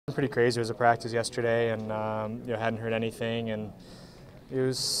Pretty crazy. It was a practice yesterday, and hadn't heard anything, and it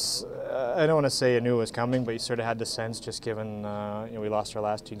was. I don't want to say I knew it was coming, but you sort of had the sense, just given we lost our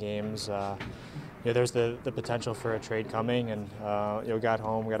last 2 games. There's the potential for a trade coming, and got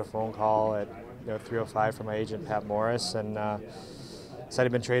home, got a phone call at 3:05 from my agent Pat Morris, and said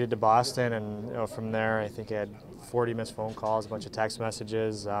I'd been traded to Boston, and from there I think I had 40 missed phone calls, a bunch of text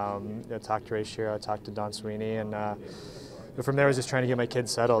messages. Talked to Ray Shero, talked to Don Sweeney, and from there I was just trying to get my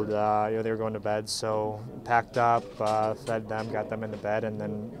kids settled. They were going to bed, so packed up, fed them, got them into bed, and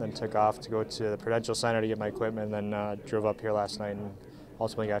then took off to go to the Prudential Center to get my equipment, and then drove up here last night and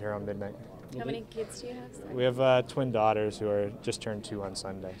ultimately got here on midnight. How many kids do you have, sir? We have twin daughters who are just turned 2 on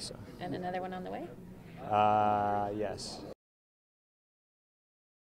Sunday. So. And another one on the way? Yes.